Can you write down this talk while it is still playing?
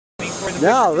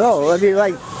No, no. I mean,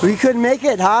 like, we couldn't make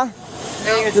it, huh?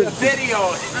 No, it's a video.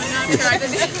 I'm not trying to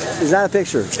do that. It's not a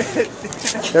picture.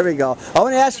 There we go. I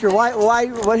want to ask her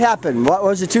what happened? What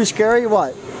was it too scary?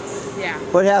 What? Yeah.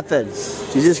 What happened?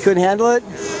 You just couldn't handle it?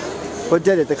 What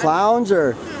did it? The clowns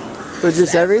or was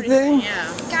just everything? Yeah.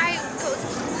 Guy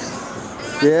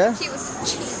goes. Yeah. He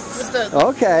was cheese. With the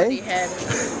Okay. head.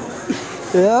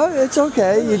 Yeah, it's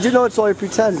okay. You do know it's only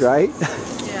pretend, right?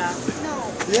 Yeah.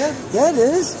 No. Yeah, it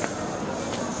is.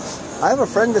 I have a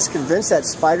friend that's convinced that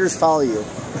spiders follow you.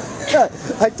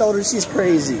 I told her she's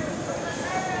crazy.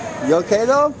 You okay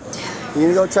though? You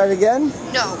gonna go try it again?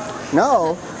 No.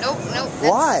 No? Nope, nope.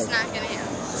 Why? That's not gonna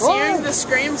happen. Hearing the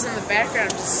screams in the background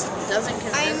just doesn't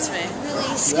convince me. I'm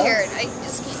really scared. I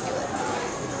just can't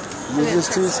do it. You're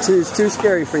just too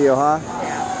scary for you, huh?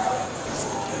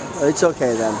 Yeah. It's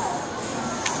okay then.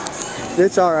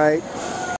 It's alright.